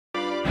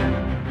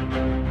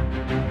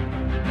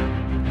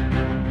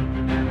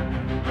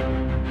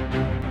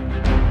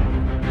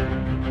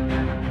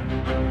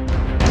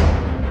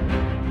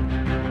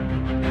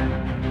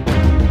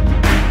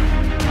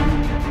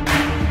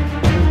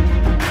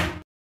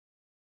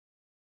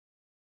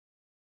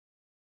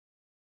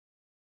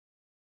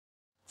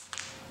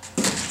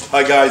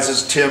Hi guys,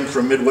 this is Tim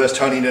from Midwest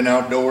Hunting and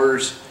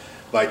Outdoors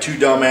by Two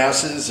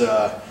Dumbasses.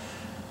 I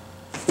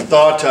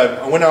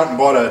went out and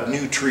bought a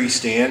new tree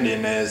stand,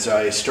 and as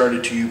I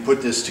started to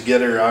put this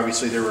together,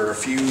 obviously there were a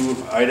few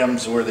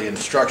items where the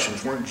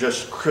instructions weren't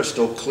just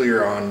crystal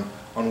clear on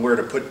where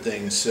to put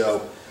things. So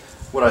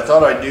what I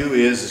thought I'd do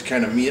is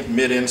kind of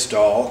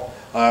mid-install,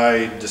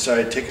 I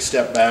decided to take a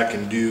step back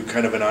and do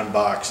kind of an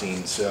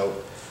unboxing.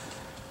 So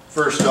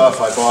first off,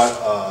 I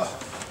bought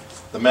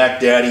the Mac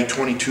Daddy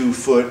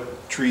 22-foot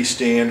tree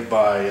stand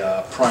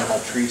by Primal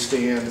Tree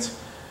Stands.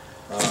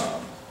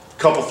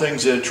 Couple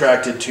things that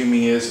attracted to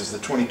me is the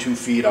 22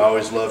 feet. I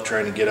always love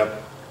trying to get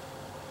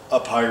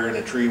up higher in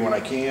a tree when I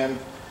can,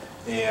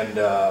 and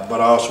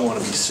but I also want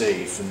to be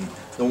safe. And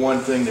the one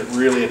thing that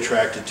really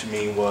attracted to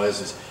me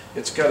is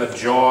it's got a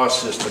jaw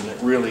system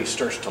that really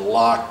starts to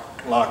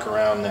lock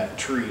around that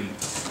tree.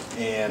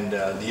 And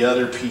the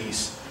other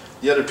piece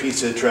that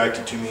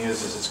attracted to me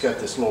is it's got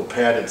this little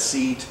padded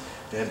seat,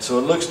 and so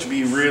it looks to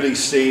be really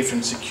safe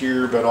and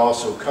secure, but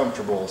also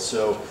comfortable.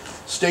 So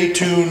stay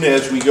tuned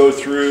as we go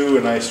through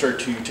and I start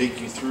to take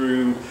you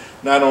through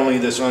not only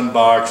this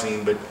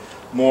unboxing, but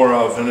more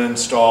of an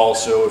install.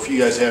 So if you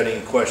guys have any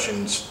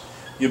questions,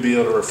 you'll be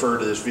able to refer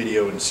to this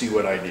video and see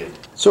what I did.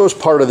 So as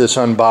part of this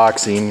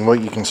unboxing,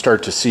 what you can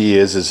start to see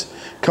is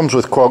it comes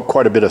with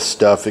quite a bit of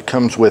stuff. It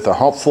comes with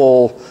a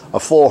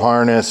full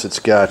harness. It's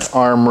got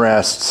arm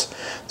rests.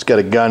 It's got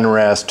a gun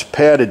rest,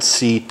 padded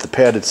seat. The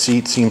padded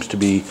seat seems to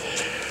be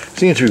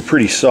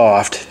pretty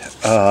soft.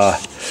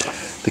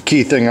 The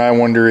key thing I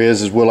wonder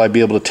is will I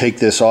be able to take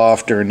this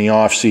off during the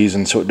off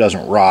season so it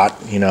doesn't rot,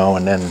 you know,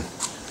 and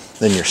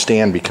then your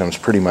stand becomes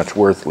pretty much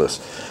worthless.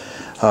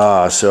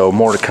 So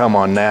more to come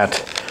on that.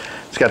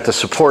 It's got the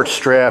support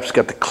straps,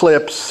 got the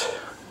clips,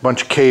 a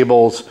bunch of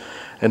cables,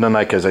 and then,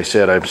 like as I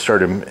said,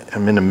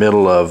 I'm in the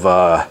middle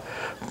of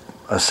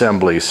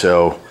assembly.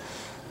 So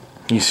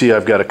you see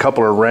I've got a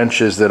couple of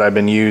wrenches that I've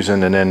been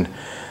using, and then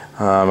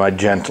I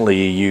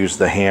gently use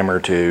the hammer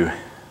to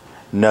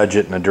nudge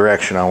it in the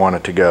direction I want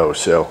it to go.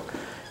 So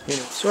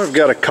I've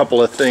got a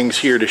couple of things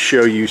here to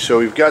show you. So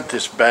we've got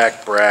this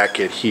back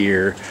bracket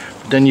here,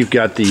 then you've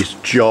got these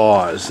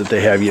jaws that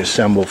they have you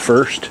assemble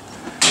first,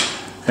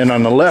 and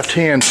on the left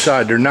hand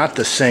side they're not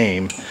the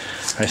same.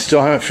 I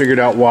still haven't figured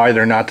out why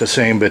they're not the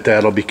same, but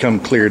that'll become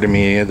clear to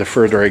me the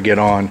further I get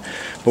on.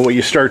 But what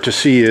you start to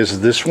see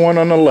is this one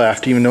on the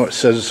left, even though it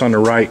says it's on the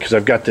right, because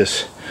I've got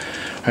this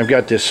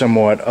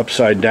somewhat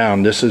upside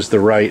down, this is the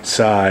right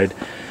side,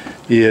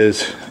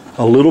 is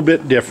a little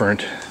bit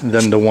different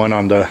than the one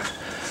on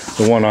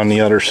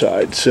the other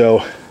side.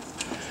 So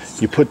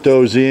you put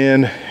those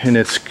in, and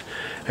it's,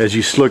 as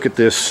you look at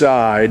this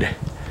side,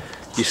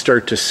 you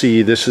start to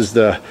see this is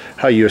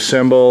how you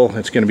assemble.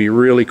 It's going to be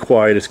really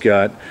quiet. It's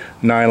got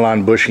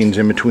nylon bushings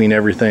in between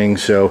everything,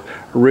 so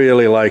I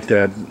really like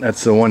that.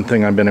 That's the one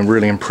thing I've been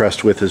really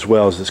impressed with as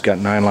well, is it's got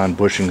nylon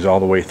bushings all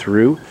the way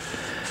through.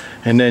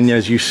 And then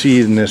as you see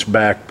in this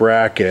back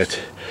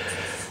bracket,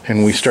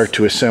 and we start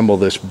to assemble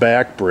this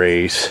back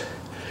brace,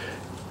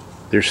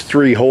 there's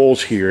 3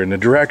 holes here, and the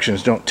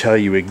directions don't tell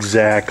you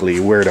exactly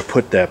where to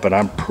put that, but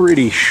I'm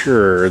pretty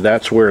sure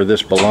that's where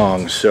this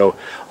belongs. So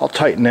I'll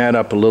tighten that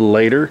up a little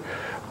later,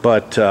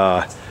 but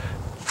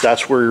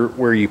that's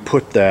where you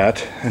put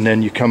that. And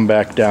then you come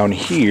back down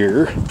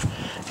here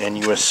and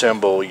you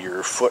assemble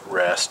your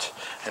footrest.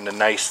 And the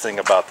nice thing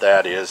about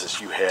that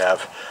is you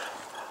have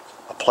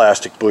a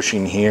plastic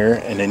bushing here,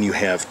 and then you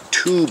have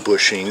 2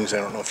 bushings. I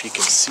don't know if you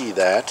can see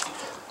that.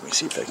 Let me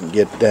see if I can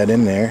get that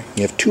in there.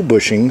 You have 2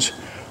 bushings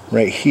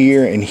right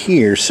here and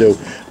here, so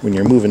when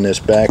you're moving this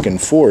back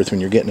and forth,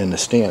 when you're getting in the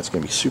stand, it's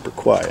going to be super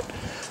quiet.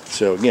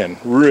 So again,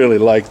 really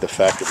like the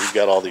fact that we've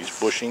got all these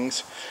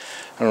bushings.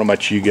 I don't know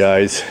about you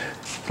guys,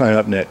 climb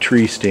up in that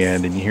tree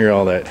stand and you hear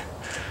all that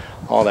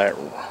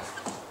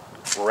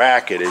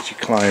racket as you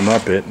climb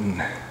up it,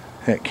 and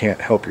that can't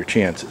help your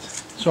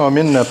chances. So I'm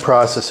in the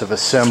process of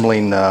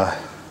assembling the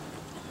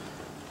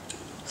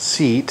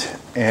seat,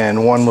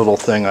 and one little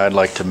thing I'd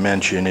like to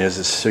mention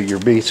is so you're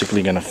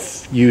basically going to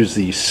use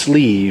these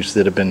sleeves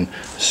that have been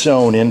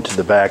sewn into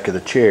the back of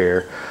the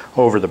chair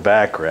over the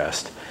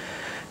backrest.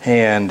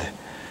 And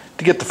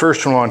to get the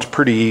first one on, it's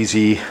pretty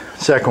easy.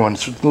 Second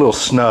one's a little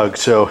snug,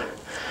 so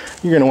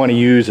you're going to want to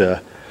use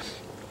a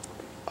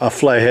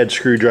flathead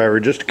screwdriver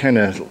just to kind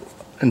of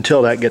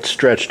until that gets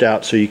stretched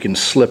out, so you can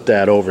slip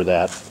that over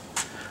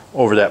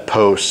that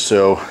post.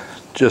 So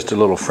just a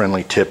little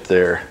friendly tip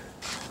there.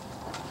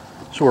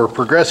 So we're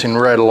progressing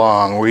right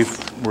along.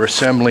 We're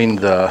assembling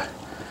the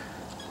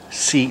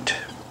seat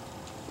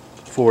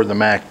for the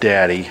Mac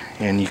Daddy,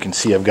 and you can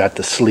see I've got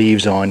the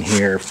sleeves on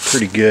here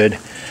pretty good.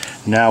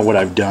 Now what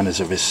I've done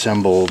is I've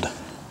assembled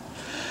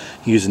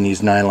using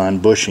these nylon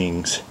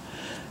bushings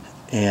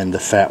and the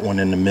fat one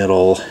in the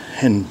middle,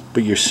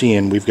 but you're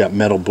seeing we've got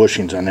metal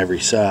bushings on every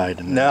side.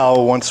 And now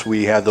once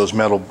we have those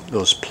nylon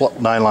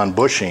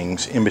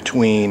bushings in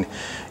between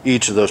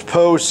each of those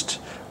posts,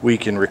 we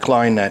can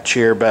recline that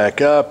chair back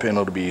up and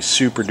it'll be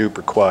super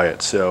duper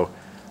quiet. So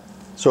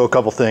a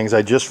couple things.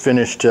 I just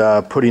finished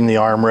putting the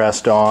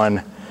armrest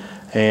on,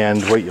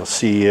 And what you'll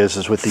see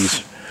is with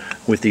these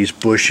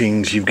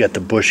bushings, you've got the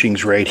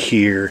bushings right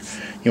here.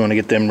 You want to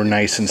get them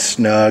nice and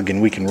snug,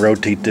 and we can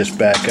rotate this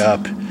back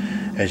up,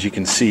 as you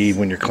can see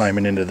when you're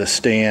climbing into the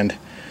stand.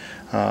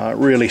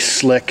 Really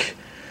slick.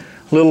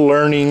 Little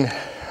learning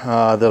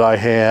that I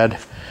had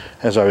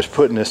as I was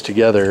putting this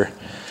together.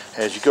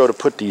 As you go to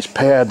put these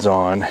pads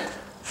on,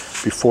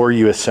 before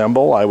you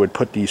assemble, I would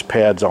put these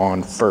pads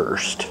on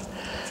first.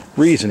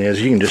 Reason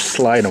is you can just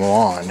slide them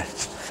on.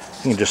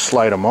 You can just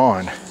slide them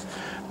on.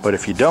 But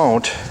if you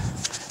don't,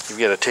 you've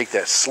got to take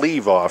that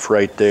sleeve off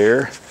right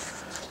there,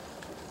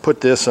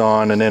 put this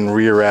on, and then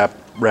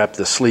wrap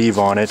the sleeve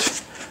on it.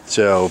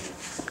 So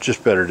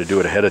just better to do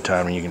it ahead of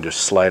time, and you can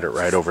just slide it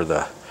right over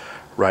the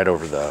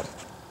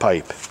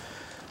pipe.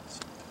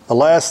 The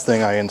last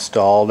thing I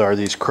installed are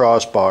these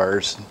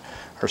crossbars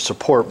or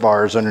support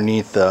bars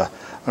underneath the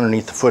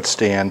foot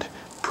stand.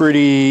 Pretty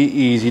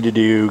easy to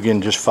do.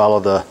 Again, just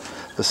follow the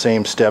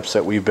same steps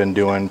that we've been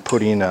doing,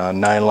 putting a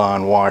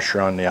nylon washer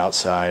on the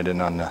outside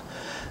and on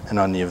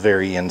the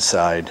very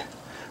inside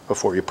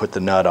before you put the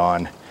nut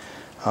on.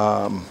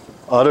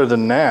 Other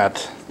than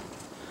that,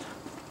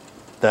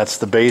 that's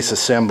the base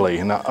assembly,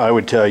 and I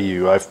would tell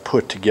you I've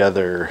put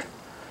together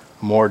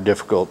more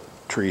difficult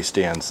tree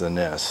stands than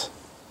this.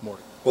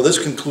 Well,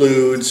 this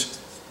concludes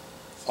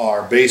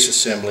our base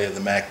assembly of the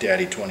Mac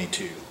Daddy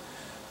 22.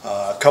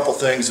 A couple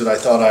things that I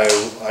thought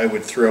I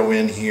would throw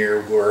in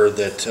here were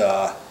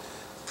that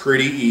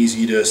pretty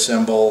easy to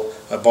assemble.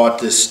 I bought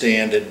this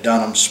stand at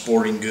Dunham's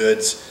Sporting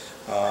Goods.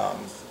 I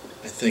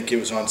think it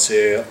was on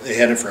sale. They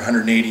had it for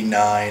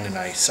 $189, and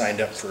I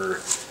signed up for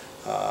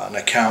an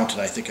account,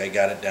 and I think I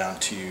got it down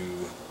to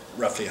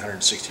roughly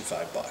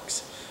 165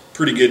 bucks.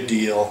 Pretty good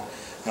deal.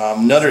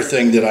 Another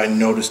thing that I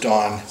noticed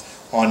on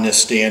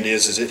this stand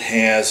is it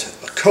has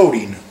a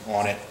coating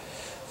on it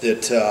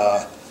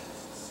that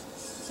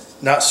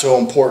not so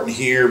important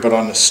here, but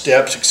on the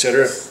steps,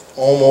 etc.,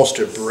 almost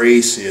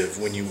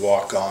abrasive when you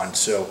walk on.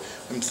 So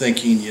I'm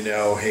thinking, you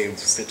know, hey,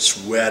 if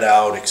it's wet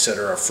out,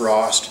 etc.,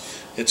 frost,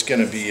 it's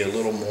going to be a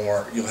little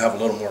more, you'll have a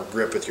little more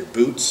grip with your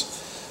boots.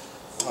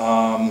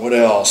 What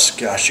else?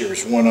 Gosh,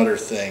 there's one other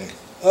thing.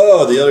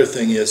 Oh, the other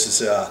thing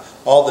is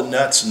all the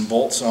nuts and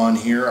bolts on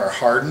here are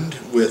hardened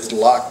with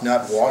lock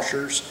nut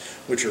washers,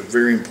 which are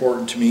very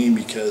important to me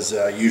because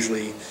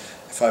usually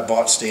if I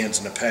bought stands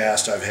in the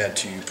past, I've had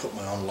to put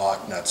my own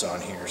lock nuts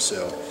on here.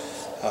 So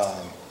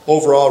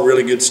overall,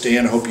 really good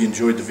stand. I hope you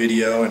enjoyed the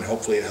video, and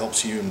hopefully it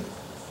helps you in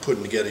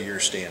putting together your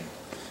stand.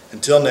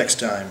 Until next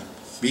time,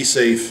 be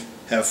safe,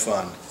 have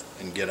fun,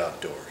 and get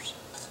outdoors.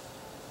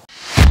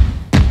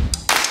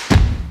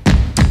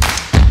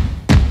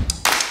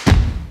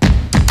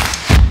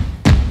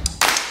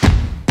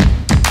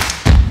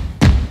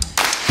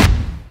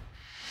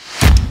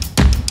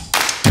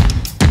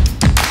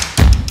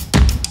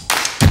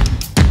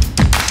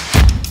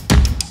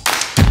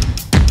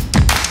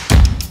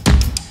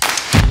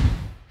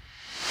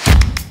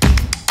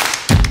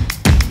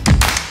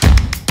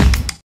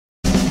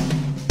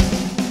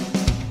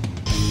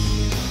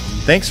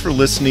 Thanks for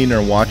listening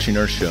or watching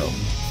our show.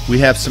 We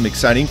have some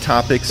exciting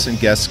topics and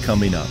guests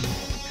coming up.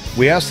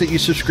 We ask that you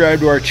subscribe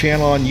to our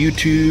channel on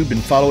YouTube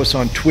and follow us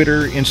on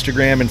Twitter,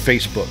 Instagram, and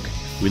Facebook.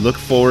 We look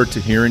forward to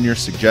hearing your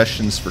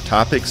suggestions for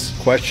topics,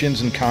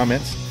 questions, and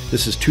comments.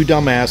 This is Two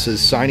Dumbasses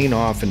signing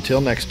off. Until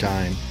next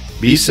time,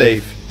 be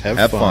safe,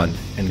 have fun,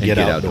 and get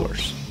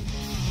outdoors.